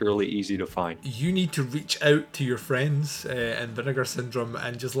particularly easy to find. You need to reach out to your friends in Vinegar Syndrome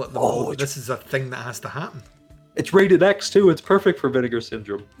and just let them know this is a thing that has to happen. It's rated X too. It's perfect for Vinegar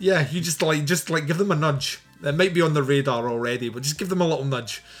Syndrome. Yeah, you just give them a nudge. It might be on the radar already, but just give them a little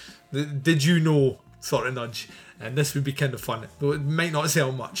nudge. Did you know sort of nudge? And this would be kind of fun. It might not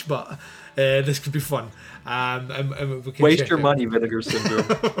sell much, but this could be fun. And we can waste your money, Vinegar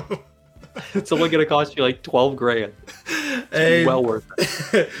Syndrome. It's only going to cost you like $12,000. It's well worth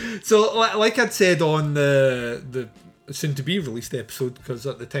it. So, like I'd said on the soon-to-be released episode, because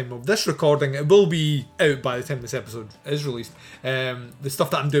at the time of this recording, it will be out by the time this episode is released. The stuff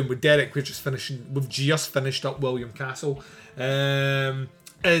that I'm doing with Derek, we've just finished up William Castle.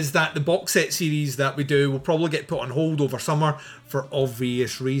 Is that the box set series that we do will probably get put on hold over summer for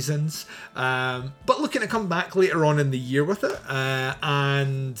obvious reasons. But looking to come back later on in the year with it.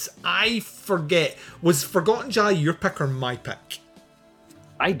 And I forget, was Forgotten Jai your pick or my pick?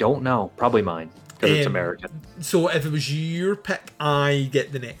 I don't know. Probably mine because it's American. So if it was your pick, I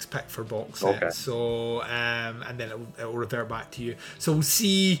get the next pick for box set. Okay. So and then it'll revert back to you. So we'll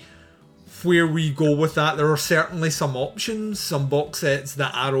see where we go with that. There are certainly some options, some box sets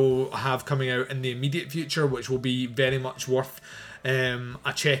that Arrow have coming out in the immediate future, which will be very much worth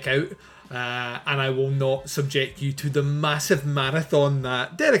a check out. And I will not subject you to the massive marathon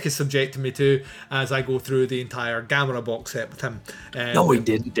that Derek is subjecting me to as I go through the entire Gamera box set with him. No, he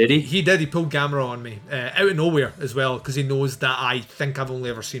didn't, did he? He did. He pulled Gamera on me out of nowhere as well, because he knows that I think I've only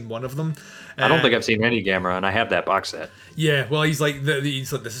ever seen one of them. I don't think I've seen any Gamera, and I have that box set. Yeah, well, he's like,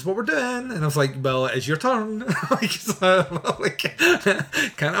 this is what we're doing, and I was like, well, it's your turn.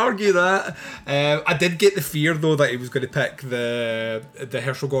 Can't argue that. I did get the fear though that he was going to pick the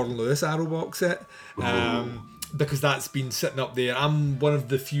Herschel Gordon Lewis Arrow box set, because that's been sitting up there. I'm one of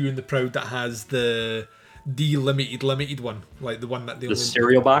the few in the crowd that has the limited one, like the one that the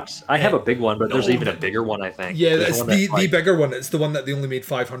cereal box. I have a big one, but there's even a bigger one, I think. Yeah, it's the bigger one. It's the one that they only made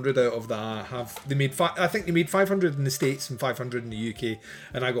 500 out of. I think they made 500 in the States and 500 in the UK,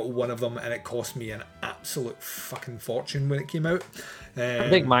 and I got one of them, and it cost me an absolute fucking fortune when it came out. I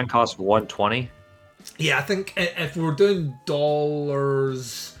think mine cost $120. Yeah, I think if we're doing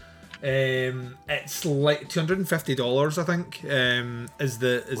dollars, it's like $250. I think is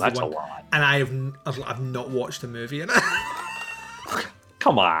the That's one. a lot. And I've not watched the movie.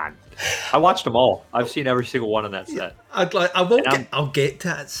 Come on, I watched them all. I've seen every single one in that set. I'll get to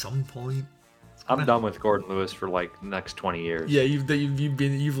it at some point. I'm done with Gordon Lewis for like the next 20 years. Yeah, you've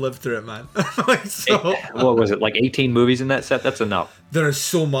lived through it, man. What was it, like 18 movies in that set? That's enough. There is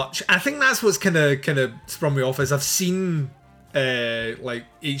so much. I think that's what's kind of sprung me off, is I've seen like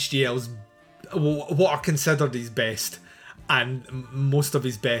HGL's what are considered his best, and most of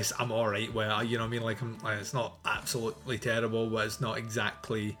his best I'm alright with. You know what I mean? Like it's not absolutely terrible, but it's not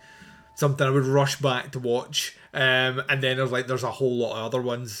exactly something I would rush back to watch. And then there's a whole lot of other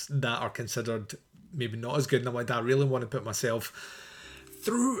ones that are considered maybe not as good, and I'm like, I really want to put myself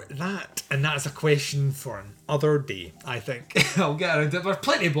through that, and that's a question for another day. I think I'll get around it. There's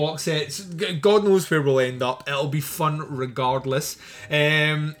plenty of box sets. God knows where we'll end up. It'll be fun regardless.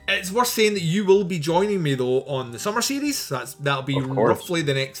 It's worth saying that you will be joining me though on the summer series. That'll be roughly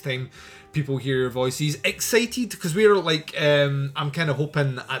the next time people hear your voices. Excited because we're like, I'm kind of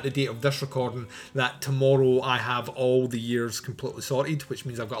hoping at the date of this recording that tomorrow I have all the years completely sorted, which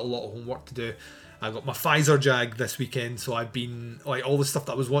means I've got a lot of homework to do. I got my Pfizer jag this weekend, so I've been like, all the stuff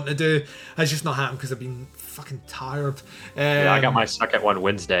that I was wanting to do has just not happened because I've been fucking tired. Yeah, I got my second one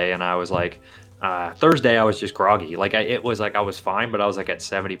Wednesday, and I was like, Thursday I was just groggy. Like I was fine, but I was like at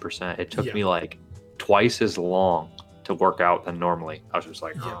 70%. It took me like twice as long to work out than normally. I was just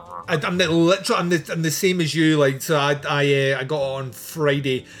like, I'm the same as you. Like, so I got it on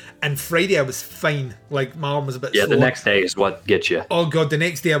Friday, and Friday I was fine. Like my arm was a bit sore. The next day is what gets you. Oh god, the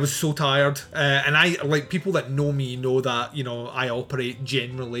next day I was so tired, and I like people that know me know that I operate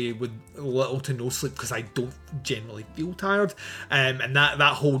generally with little to no sleep because I don't generally feel tired. And that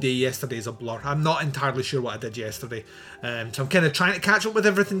whole day yesterday is a blur. I'm not entirely sure what I did yesterday, so I'm kind of trying to catch up with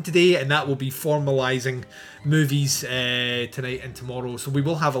everything today, and that will be formalising movies tonight and tomorrow. So we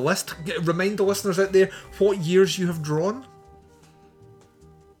will have a list. Remind the listeners out there what years you have drawn.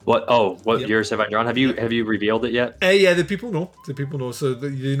 What years have I drawn? Have you revealed it yet? Yeah, the people know. So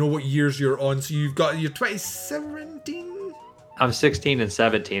you know what years you're on. So you've got your 2017. I'm 16 and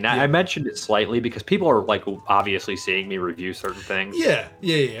 17. I mentioned it slightly because people are like obviously seeing me review certain things. Yeah.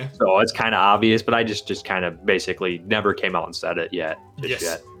 So it's kind of obvious, but I just kind of basically never came out and said it yet.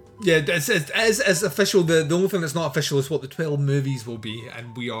 Yet. Yeah, it's official. The only thing that's not official is what the 12 movies will be,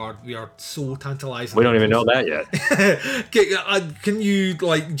 and we are so tantalizing. We don't even know that yet. Can you,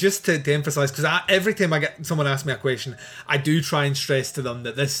 like, just to emphasize, because every time I get someone ask me a question, I do try and stress to them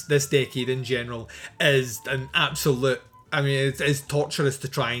that this decade in general is an absolute. I mean, it's torturous to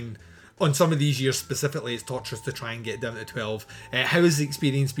try and. On some of these years specifically, it's torturous to try and get down to 12. How has the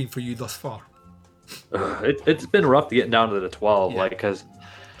experience been for you thus far? It's been rough to get down to the 12, like, because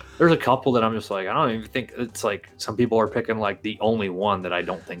there's a couple that I'm just like, I don't even think it's like some people are picking like the only one that I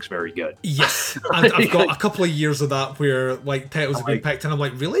don't think's very good. Yes, I've got a couple of years of that where like titles have been picked, and I'm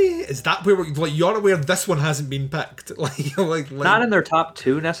like, really? Is that where like you're aware this one hasn't been picked? like not in their top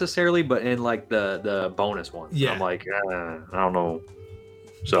 2 necessarily, but in like the bonus ones. Yeah, I'm like, I don't know.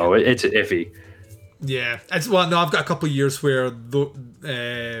 So it's iffy. Yeah, I've got a couple of years where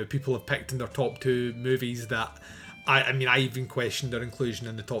people have picked in their top 2 movies that I mean, I even questioned their inclusion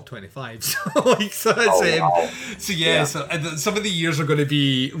in the top 25. So some of the years are going to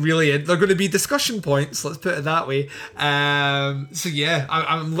be really, they're going to be discussion points. Let's put it that way. I'm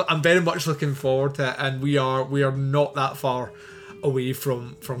very much looking forward to it, and we are not that far away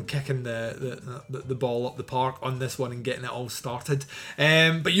from kicking the ball up the park on this one and getting it all started.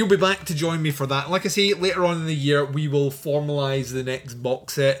 But you'll be back to join me for that. Like I say, later on in the year, we will formalise the next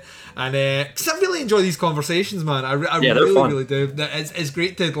box set. And because I really enjoy these conversations, man. I really do. It's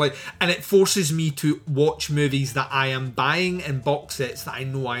great to and it forces me to watch movies that I am buying in box sets that I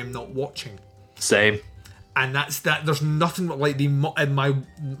know I am not watching. Same. And that's that. There's nothing like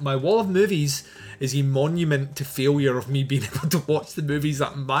my wall of movies is a monument to failure of me being able to watch the movies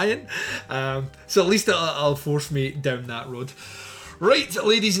that I'm buying. So at least it'll force me down that road. Right,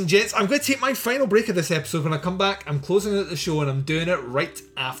 ladies and gents, I'm going to take my final break of this episode. When I come back, I'm closing out the show, and I'm doing it right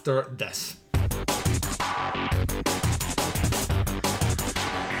after this.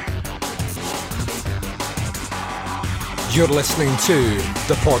 You're listening to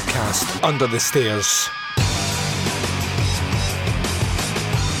the podcast Under the Stairs.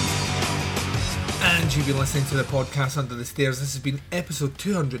 And you've been listening to the podcast Under the Stairs. This has been episode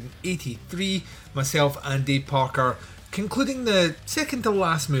 283. Myself and Dave Parker concluding the second to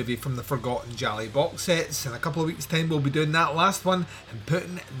last movie from the Forgotten Jolly box sets. In a couple of weeks' time, we'll be doing that last one and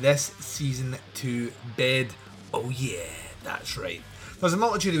putting this season to bed. Oh yeah, that's right. There's a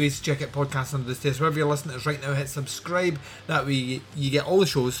multitude of ways to check out Podcasts Under the Stairs. Wherever you're listening to us right now, hit subscribe. That way you get all the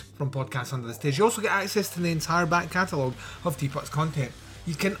shows from Podcasts Under the Stairs. You also get access to the entire back catalogue of Teapot's content.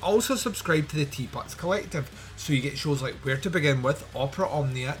 You can also subscribe to the Teapots Collective, so you get shows like Where to Begin With, Opera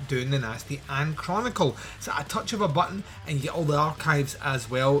Omnia, Doing the Nasty, and Chronicle. It's at a touch of a button, and you get all the archives as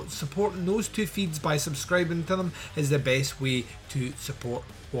well. Supporting those two feeds by subscribing to them is the best way to support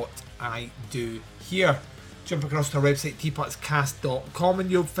what I do here. Jump across to our website, teapotscast.com, and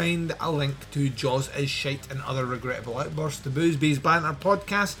you'll find a link to Jaws is Shite and Other Regrettable Outbursts, the Booze Bees Banter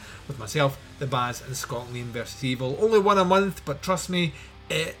podcast with myself, the Baz, and Scotland vs. Evil. Only one a month, but trust me,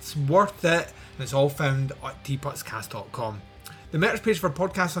 it's worth it, and it's all found at teapotscast.com. The merch page for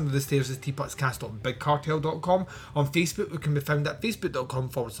Podcasts Under the Stairs is teapotscast.bigcartel.com. On Facebook, we can be found at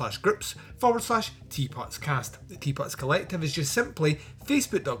facebook.com/groups/teapotscast. The Teapots Collective is just simply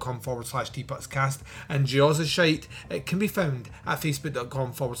facebook.com/teapotscast. And Jaws is Shite, it can be found at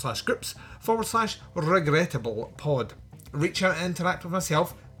facebook.com/groups/regrettablepod. Reach out and interact with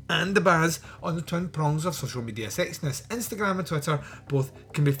myself and the Baz on the twin prongs of social media sexiness. Instagram and Twitter both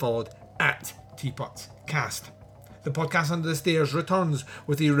can be followed at TeapotsCast. The Podcast Under the Stairs returns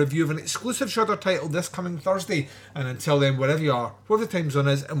with a review of an exclusive Shudder title this coming Thursday. And until then, wherever you are, wherever the time zone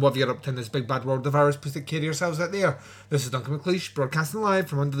is, and whatever you're up to in this big bad world of ours, please take care of yourselves out there. This is Duncan McLeish, broadcasting live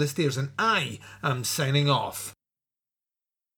from Under the Stairs, and I am signing off.